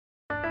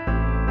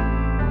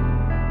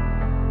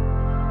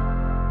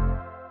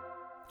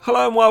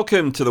Hello and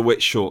welcome to the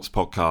Which Shorts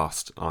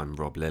podcast. I'm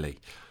Rob Lilly.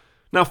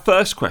 Now,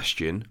 first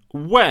question,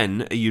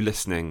 when are you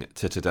listening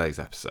to today's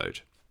episode?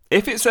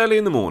 If it's early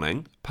in the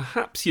morning,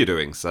 perhaps you're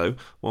doing so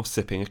while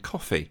sipping a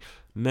coffee,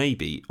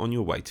 maybe on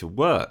your way to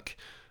work.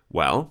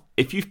 Well,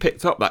 if you've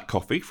picked up that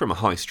coffee from a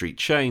high street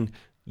chain,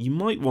 you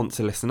might want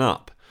to listen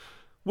up.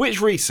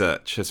 Which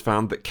research has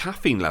found that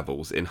caffeine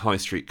levels in high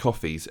street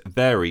coffees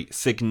vary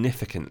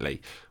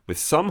significantly, with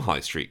some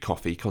high street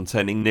coffee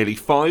containing nearly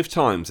 5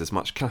 times as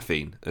much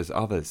caffeine as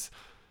others.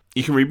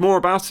 You can read more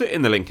about it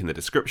in the link in the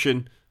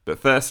description, but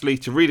firstly,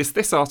 to read us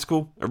this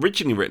article,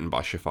 originally written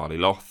by Shefali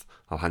Loth,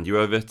 I'll hand you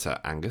over to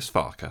Angus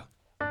Farker.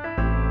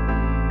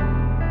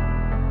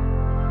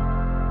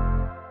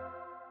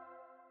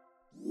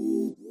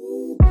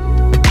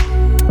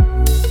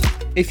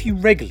 If you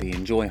regularly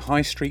enjoy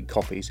high street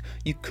coffees,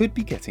 you could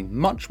be getting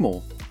much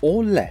more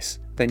or less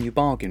than you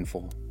bargained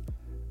for.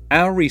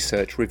 Our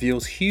research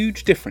reveals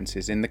huge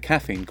differences in the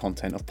caffeine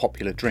content of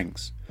popular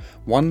drinks.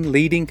 One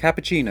leading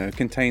cappuccino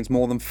contains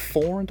more than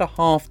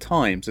 4.5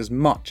 times as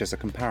much as a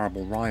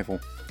comparable rival.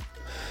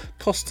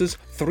 Costa's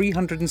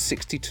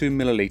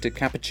 362ml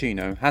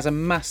cappuccino has a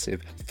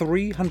massive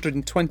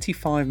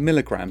 325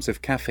 milligrams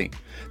of caffeine,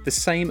 the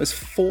same as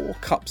 4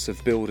 cups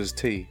of Builder's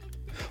tea,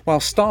 while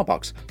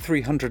Starbucks'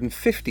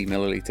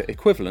 350ml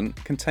equivalent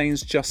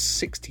contains just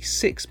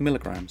 66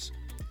 milligrams.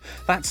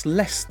 That's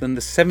less than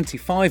the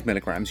 75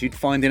 milligrams you'd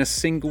find in a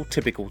single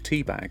typical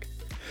tea bag.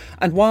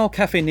 And while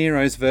Caffè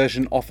Nero's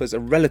version offers a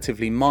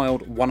relatively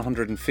mild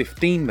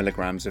 115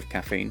 milligrams of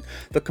caffeine,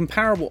 the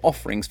comparable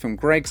offerings from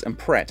Greggs and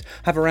Pret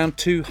have around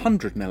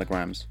 200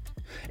 milligrams.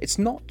 It's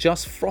not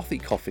just frothy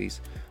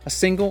coffees. A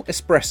single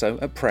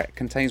espresso at Pret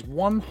contains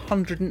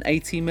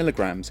 180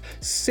 milligrams,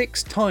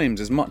 6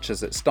 times as much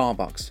as at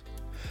Starbucks.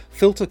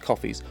 Filter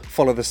coffees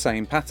follow the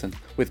same pattern,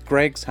 with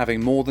Greggs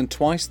having more than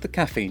twice the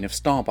caffeine of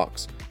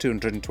Starbucks,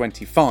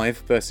 225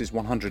 versus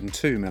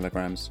 102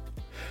 milligrams.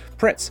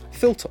 Pret's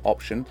filter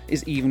option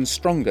is even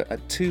stronger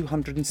at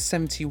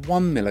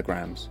 271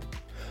 milligrams.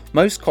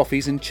 Most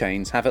coffees in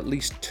chains have at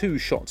least 2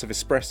 shots of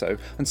espresso,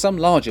 and some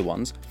larger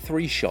ones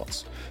 3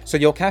 shots, so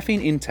your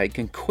caffeine intake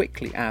can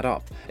quickly add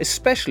up,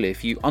 especially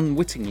if you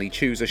unwittingly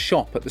choose a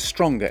shop at the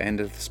stronger end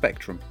of the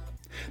spectrum.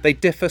 They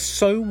differ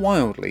so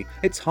wildly,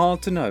 it's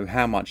hard to know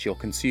how much you're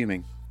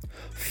consuming.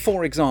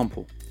 For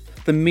example,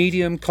 the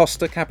medium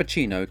Costa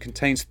cappuccino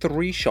contains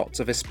 3 shots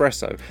of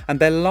espresso, and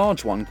their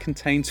large one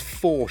contains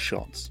 4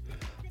 shots.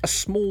 A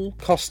small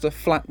Costa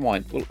flat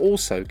white will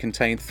also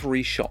contain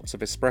 3 shots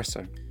of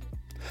espresso.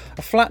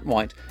 A flat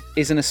white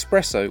is an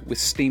espresso with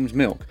steamed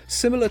milk,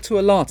 similar to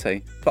a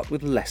latte but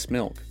with less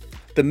milk.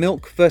 The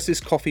milk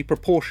versus coffee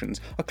proportions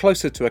are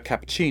closer to a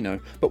cappuccino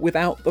but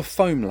without the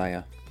foam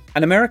layer.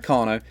 An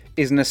Americano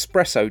is an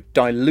espresso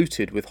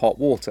diluted with hot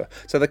water,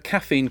 so the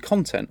caffeine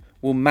content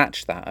will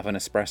match that of an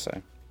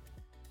espresso.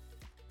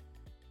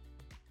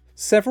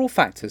 Several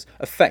factors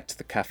affect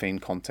the caffeine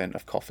content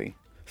of coffee.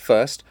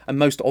 First, and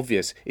most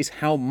obvious, is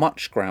how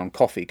much ground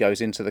coffee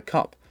goes into the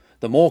cup.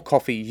 The more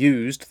coffee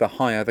used, the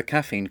higher the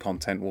caffeine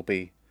content will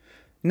be.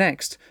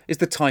 Next is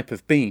the type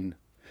of bean.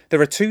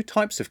 There are 2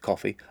 types of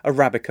coffee,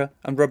 Arabica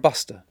and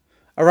Robusta.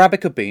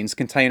 Arabica beans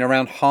contain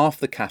around half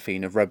the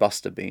caffeine of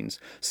Robusta beans.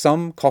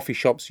 Some coffee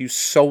shops use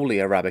solely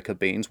Arabica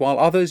beans, while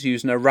others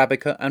use an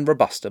Arabica and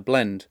Robusta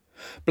blend.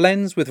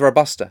 Blends with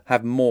Robusta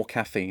have more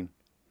caffeine.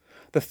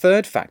 The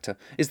third factor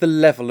is the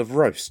level of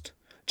roast.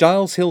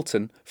 Giles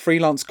Hilton,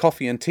 freelance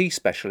coffee and tea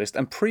specialist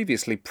and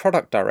previously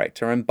product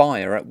director and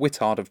buyer at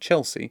Whittard of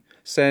Chelsea,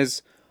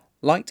 says,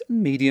 "Light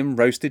and medium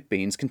roasted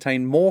beans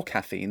contain more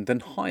caffeine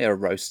than higher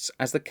roasts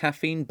as the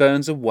caffeine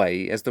burns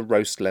away as the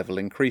roast level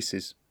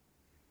increases."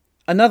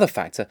 Another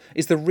factor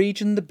is the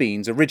region the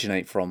beans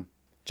originate from.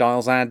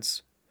 Giles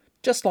adds,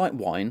 "Just like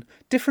wine,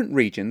 different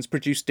regions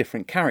produce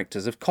different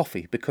characters of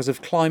coffee because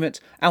of climate,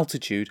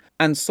 altitude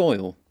and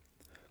soil.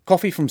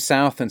 Coffee from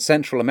South and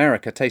Central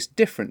America tastes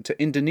different to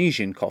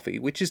Indonesian coffee,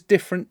 which is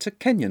different to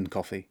Kenyan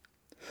coffee."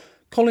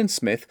 Colin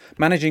Smith,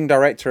 managing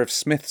director of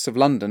Smiths of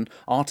London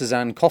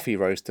Artisan Coffee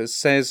Roasters,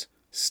 says,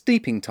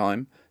 "Steeping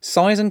time,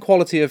 size and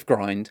quality of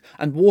grind,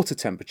 and water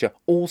temperature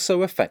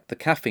also affect the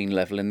caffeine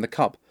level in the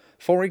cup.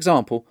 For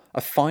example,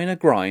 a finer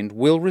grind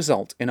will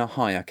result in a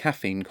higher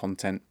caffeine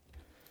content."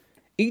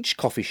 Each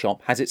coffee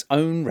shop has its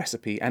own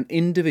recipe and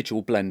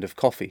individual blend of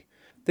coffee.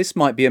 This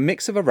might be a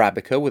mix of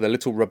Arabica with a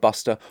little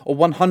Robusta or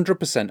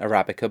 100%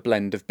 Arabica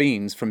blend of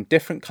beans from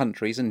different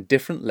countries and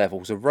different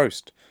levels of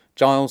roast.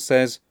 Giles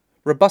says,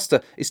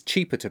 "Robusta is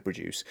cheaper to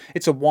produce.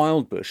 It's a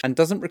wild bush and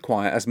doesn't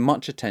require as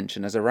much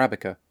attention as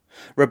Arabica.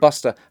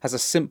 Robusta has a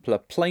simpler,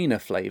 plainer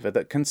flavour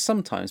that can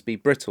sometimes be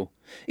brittle.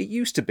 It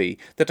used to be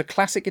that a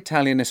classic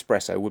Italian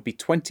espresso would be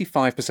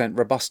 25%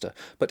 Robusta,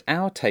 but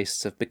our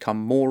tastes have become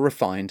more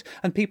refined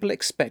and people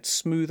expect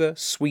smoother,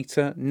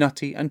 sweeter,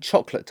 nutty and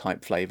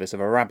chocolate-type flavours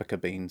of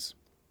Arabica beans."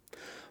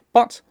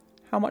 But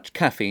how much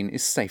caffeine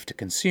is safe to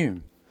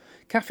consume?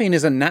 Caffeine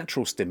is a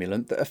natural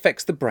stimulant that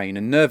affects the brain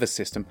and nervous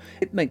system.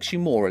 It makes you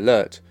more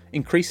alert,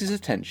 increases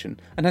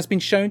attention, and has been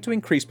shown to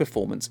increase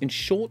performance in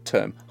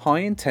short-term,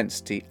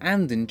 high-intensity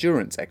and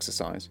endurance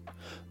exercise.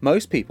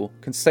 Most people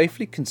can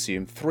safely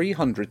consume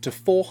 300 to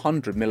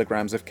 400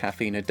 milligrams of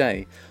caffeine a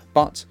day,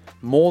 but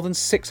more than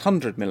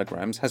 600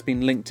 milligrams has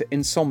been linked to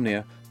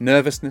insomnia,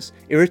 nervousness,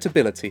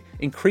 irritability,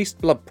 increased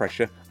blood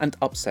pressure, and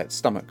upset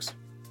stomachs.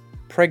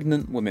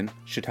 Pregnant women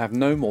should have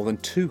no more than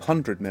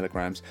 200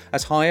 milligrams,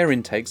 as higher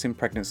intakes in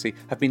pregnancy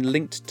have been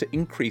linked to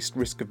increased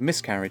risk of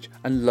miscarriage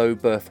and low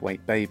birth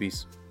weight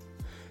babies.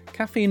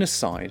 Caffeine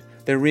aside,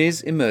 there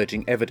is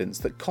emerging evidence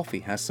that coffee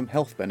has some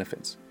health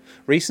benefits.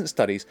 Recent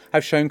studies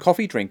have shown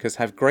coffee drinkers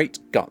have great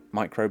gut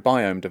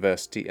microbiome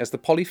diversity, as the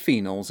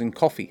polyphenols in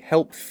coffee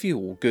help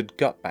fuel good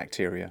gut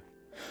bacteria.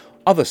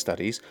 Other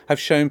studies have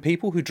shown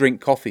people who drink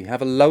coffee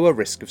have a lower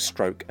risk of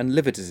stroke and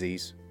liver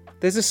disease.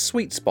 There's a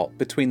sweet spot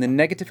between the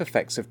negative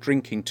effects of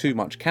drinking too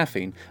much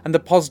caffeine and the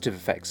positive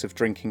effects of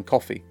drinking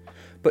coffee.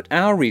 But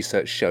our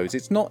research shows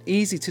it's not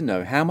easy to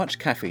know how much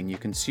caffeine you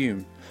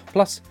consume.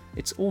 Plus,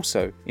 it's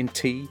also in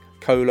tea,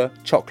 cola,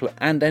 chocolate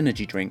and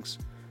energy drinks.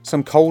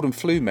 Some cold and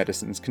flu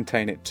medicines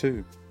contain it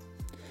too.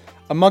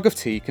 A mug of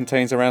tea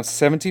contains around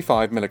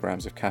 75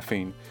 milligrams of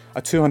caffeine.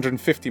 A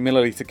 250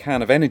 milliliter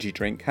can of energy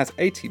drink has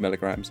 80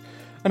 milligrams,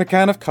 and a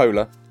can of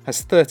cola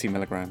has 30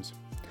 milligrams.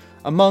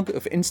 A mug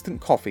of instant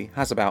coffee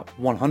has about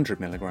 100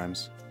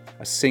 milligrams.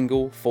 A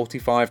single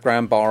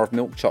 45-gram bar of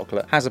milk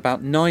chocolate has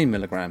about 9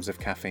 milligrams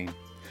of caffeine.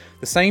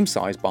 The same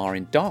size bar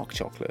in dark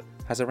chocolate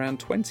has around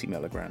 20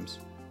 milligrams.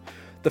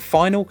 The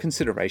final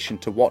consideration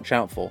to watch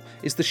out for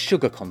is the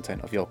sugar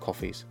content of your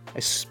coffees,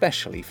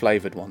 especially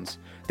flavoured ones.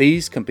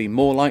 These can be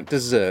more like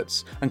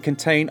desserts and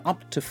contain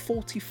up to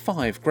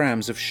 45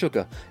 grams of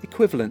sugar,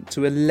 equivalent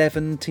to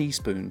 11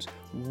 teaspoons,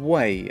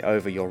 way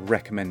over your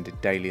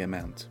recommended daily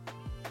amount.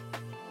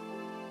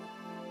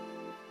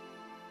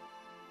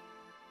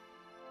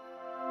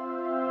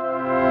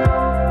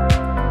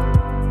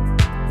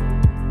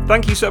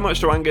 Thank you so much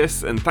to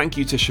Angus, and thank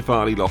you to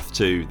Shefali Loth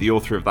too, the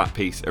author of that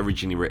piece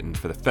originally written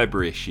for the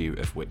February issue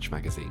of Which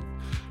magazine.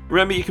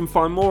 Remember, you can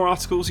find more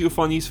articles you'll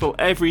find useful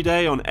every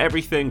day on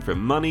everything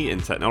from money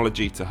and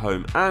technology to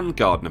home and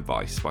garden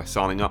advice by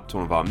signing up to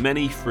one of our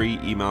many free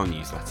email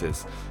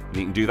newsletters. And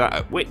you can do that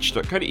at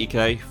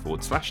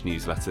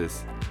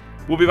which.co.uk/newsletters.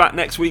 We'll be back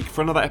next week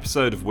for another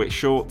episode of Which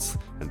Shorts,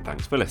 and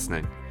thanks for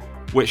listening.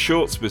 Which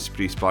Shorts was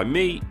produced by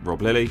me,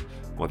 Rob Lilly,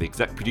 while the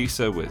exec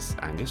producer was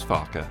Angus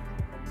Farker.